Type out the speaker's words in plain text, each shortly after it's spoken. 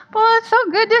Well, it's so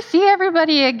good to see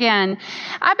everybody again.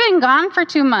 I've been gone for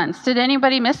 2 months. Did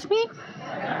anybody miss me?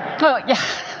 Oh, yeah.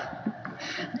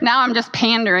 Now I'm just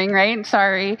pandering, right?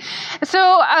 Sorry.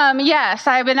 So, yes,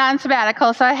 I've been on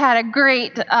sabbatical, so I had a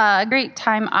great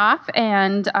time off,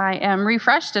 and I am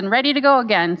refreshed and ready to go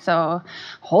again. So,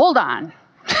 hold on.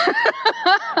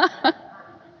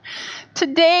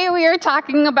 Today we are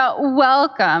talking about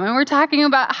welcome, and we're talking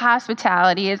about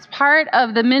hospitality. It's part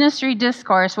of the ministry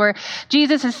discourse where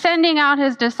Jesus is sending out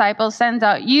his disciples, sends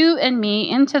out you and me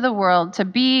into the world to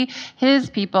be his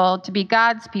people, to be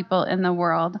God's people in the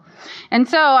world. And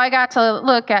so I got to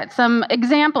look at some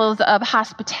examples of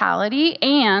hospitality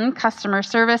and customer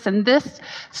service, and this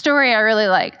story I really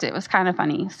liked. It was kind of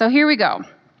funny. So here we go.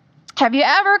 Have you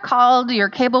ever called your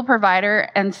cable provider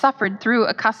and suffered through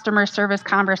a customer service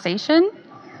conversation?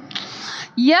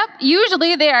 Yep,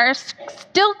 usually they are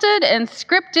stilted and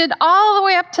scripted all the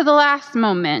way up to the last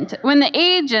moment, when the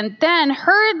agent then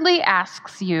hurriedly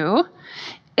asks you,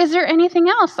 "Is there anything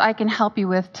else I can help you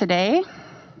with today?"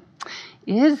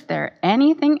 Is there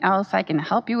anything else I can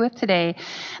help you with today?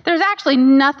 There's actually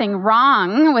nothing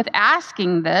wrong with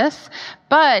asking this,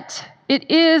 but it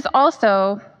is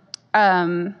also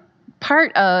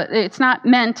it's not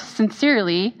meant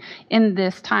sincerely in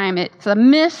this time. It's a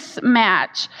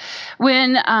mismatch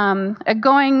when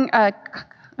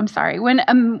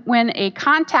when a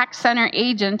contact center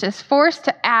agent is forced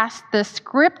to ask the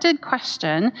scripted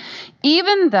question,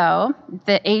 even though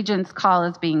the agent's call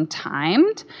is being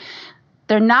timed.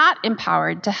 They're not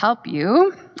empowered to help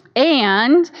you,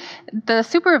 and the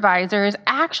supervisor is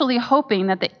actually hoping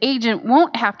that the agent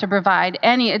won't have to provide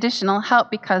any additional help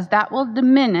because that will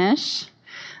diminish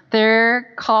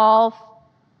their call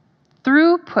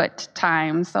throughput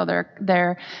time, so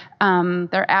their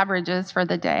averages for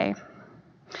the day.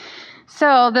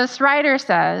 So this writer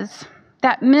says,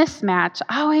 that mismatch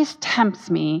always tempts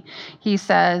me. He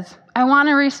says, I want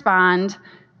to respond,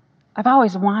 I've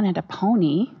always wanted a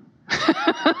pony.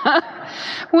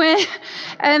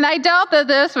 And I doubt that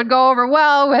this would go over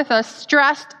well with a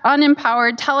stressed,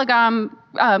 unempowered telecom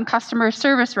customer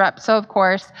service rep. So, of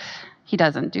course, he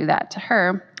doesn't do that to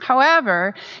her.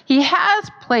 However, he has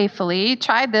playfully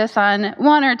tried this on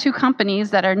 1 or 2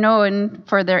 companies that are known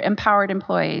for their empowered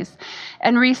employees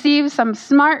and received some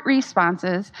smart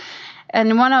responses.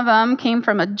 And one of them came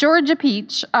from a Georgia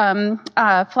Peach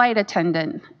flight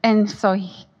attendant. And so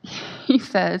he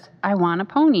says, I want a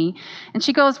pony. And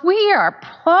she goes, we are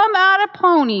plumb out of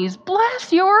ponies.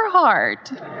 Bless your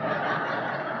heart.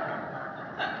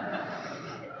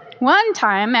 One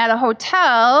time at a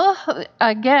hotel,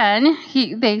 again,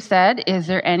 they said, is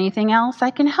there anything else I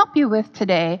can help you with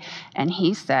today? And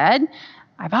he said,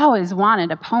 I've always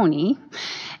wanted a pony.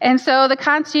 And so the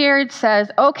concierge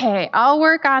says, okay, I'll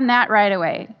work on that right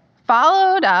away.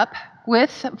 Followed up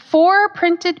with 4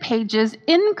 printed pages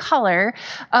in color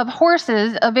of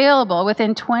horses available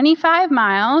within 25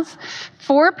 miles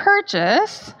for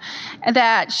purchase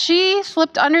that she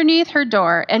slipped underneath her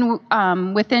door and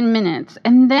within minutes.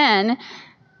 And then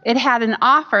it had an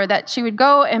offer that she would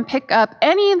go and pick up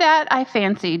any that I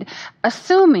fancied,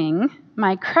 assuming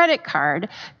my credit card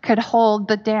could hold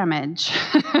the damage.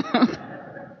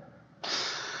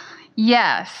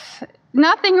 Yes.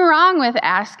 Nothing wrong with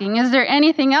asking, is there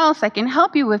anything else I can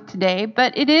help you with today?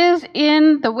 But it is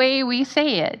in the way we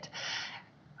say it.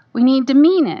 We need to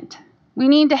mean it. We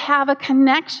need to have a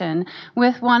connection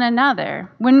with one another.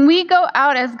 When we go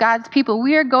out as God's people,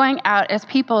 we are going out as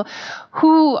people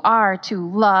who are to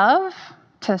love,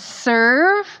 to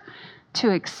serve,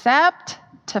 to accept,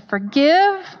 to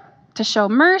forgive, to show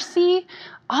mercy,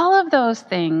 all of those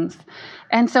things.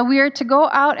 And so we are to go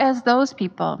out as those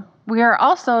people. We are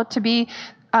also to be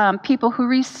people who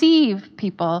receive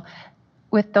people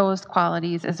with those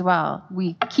qualities as well.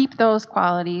 We keep those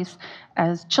qualities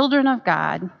as children of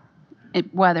God,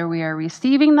 whether we are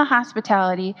receiving the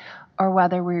hospitality or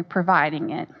whether we're providing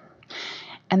it.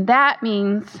 And that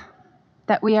means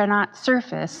that we are not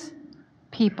surface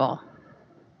people,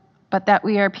 but that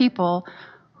we are people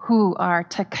who are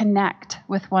to connect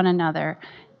with one another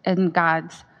in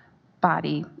God's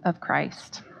body of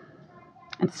Christ.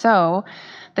 And so,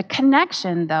 the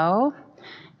connection, though,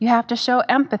 you have to show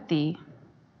empathy,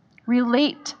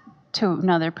 relate to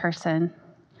another person.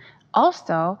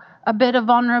 Also, a bit of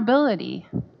vulnerability.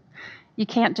 You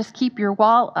can't just keep your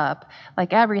wall up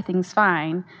like everything's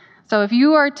fine. So if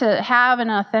you are to have an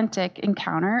authentic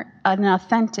encounter, an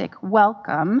authentic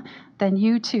welcome, then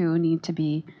you too need to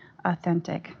be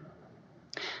authentic.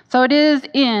 So it is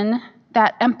in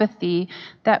that empathy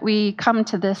that we come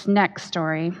to this next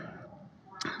story.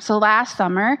 So last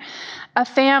summer, a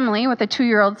family with a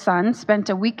 2-year-old son spent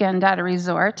a weekend at a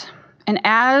resort. And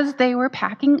as they were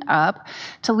packing up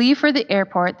to leave for the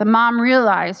airport, the mom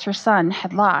realized her son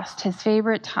had lost his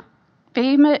favorite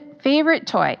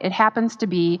toy. It happens to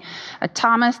be a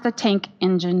Thomas the Tank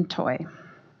Engine toy.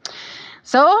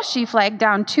 So she flagged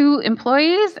down 2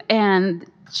 employees and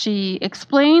she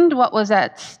explained what was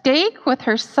at stake, with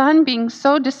her son being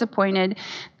so disappointed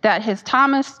that his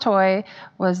Thomas toy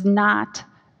was not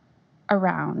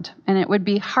around, and it would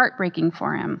be heartbreaking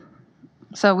for him.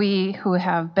 So we who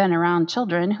have been around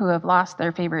children who have lost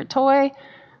their favorite toy,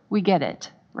 we get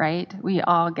it, right? We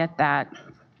all get that.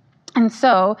 And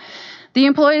so the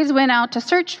employees went out to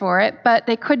search for it, but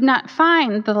they could not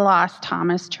find the lost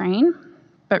Thomas train.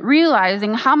 But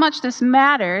realizing how much this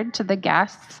mattered to the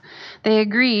guests, they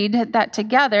agreed that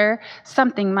together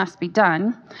something must be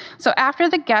done. So after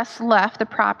the guests left the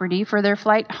property for their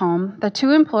flight home, the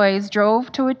 2 employees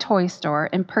drove to a toy store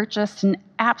and purchased an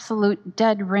absolute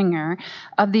dead ringer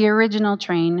of the original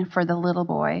train for the little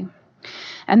boy.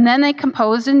 And then they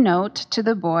composed a note to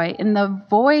the boy in the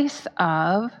voice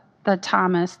of the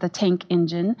Thomas the Tank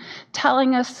Engine,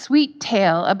 telling a sweet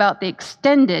tale about the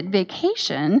extended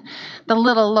vacation the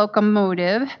little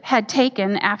locomotive had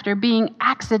taken after being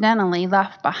accidentally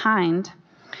left behind.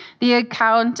 The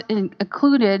account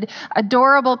included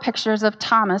adorable pictures of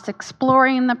Thomas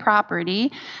exploring the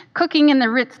property, cooking in the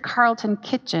Ritz-Carlton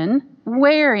kitchen,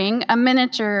 wearing a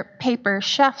miniature paper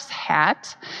chef's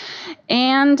hat,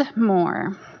 and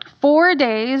more. 4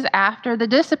 days after the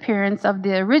disappearance of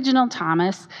the original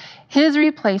Thomas, his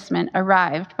replacement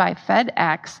arrived by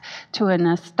FedEx, to an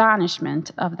astonishment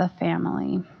of the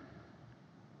family.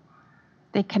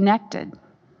 They connected.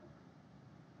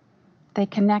 They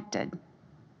connected.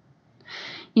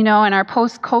 You know, in our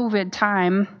post-COVID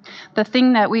time, the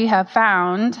thing that we have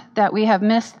found that we have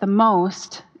missed the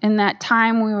most in that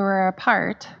time we were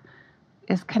apart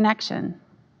is connection.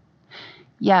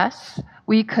 Yes,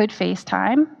 we could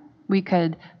FaceTime. We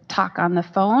could talk on the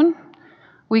phone.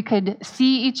 We could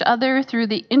see each other through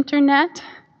the internet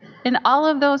and all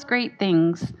of those great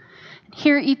things.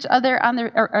 Hear each other on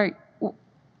the, or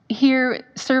hear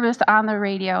service on the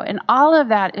radio. And all of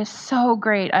that is so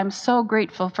great. I'm so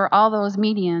grateful for all those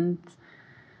mediums.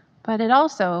 But it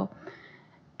also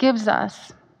gives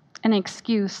us an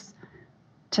excuse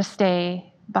to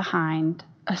stay behind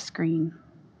a screen.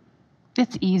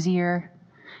 It's easier.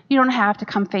 You don't have to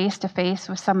come face to face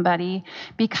with somebody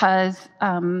because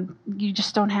you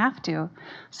just don't have to.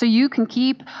 So you can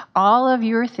keep all of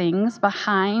your things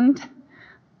behind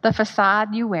the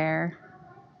facade you wear.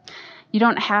 You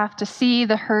don't have to see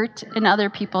the hurt in other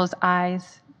people's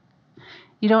eyes.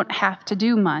 You don't have to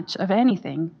do much of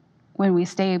anything when we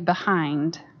stay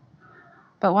behind.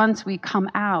 But once we come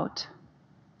out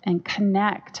and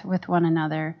connect with one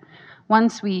another,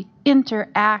 once we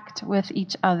interact with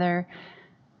each other,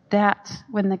 that's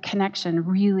when the connection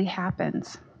really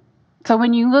happens. So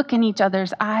when you look in each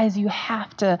other's eyes, you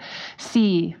have to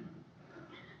see.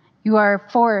 You are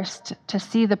forced to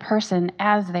see the person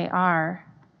as they are.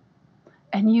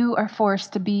 And you are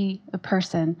forced to be the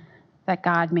person that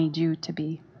God made you to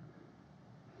be.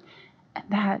 And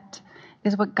that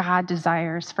is what God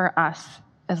desires for us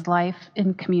as life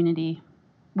in community.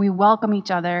 We welcome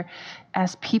each other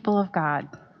as people of God.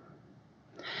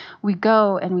 We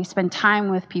go and we spend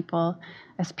time with people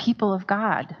as people of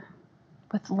God,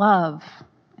 with love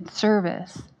and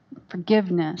service,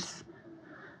 forgiveness,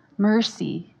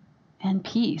 mercy, and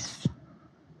peace.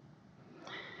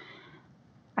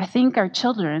 I think our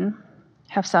children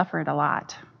have suffered a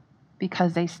lot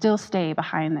because they still stay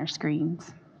behind their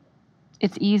screens.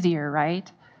 It's easier, right?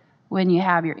 When you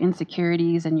have your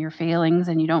insecurities and your failings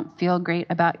and you don't feel great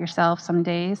about yourself some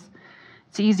days,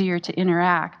 it's easier to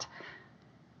interact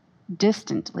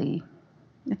distantly.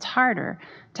 It's harder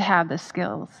to have the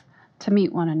skills to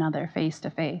meet one another face to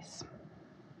face.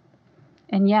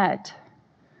 And yet,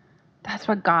 that's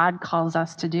what God calls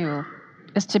us to do,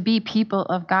 is to be people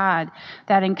of God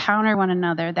that encounter one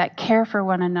another, that care for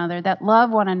one another, that love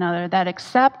one another, that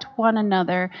accept one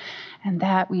another, and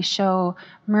that we show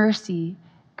mercy,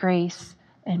 grace,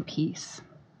 and peace.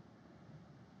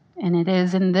 And it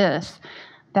is in this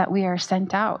that we are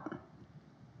sent out.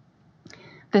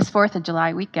 This 4th of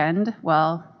July weekend,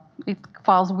 well, it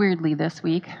falls weirdly this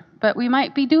week, but we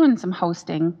might be doing some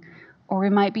hosting, or we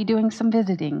might be doing some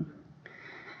visiting.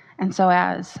 And so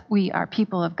as we are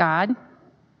people of God,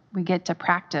 we get to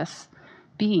practice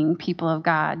being people of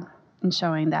God and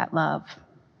showing that love.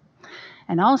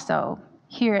 And also,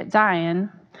 here at Zion,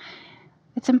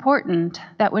 it's important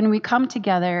that when we come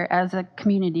together as a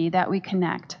community, that we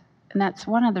connect And that's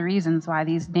one of the reasons why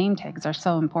these name tags are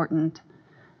so important.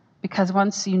 Because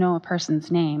once you know a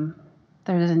person's name,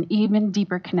 there's an even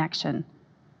deeper connection.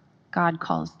 God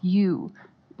calls you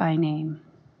by name.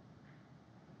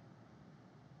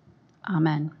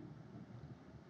 Amen.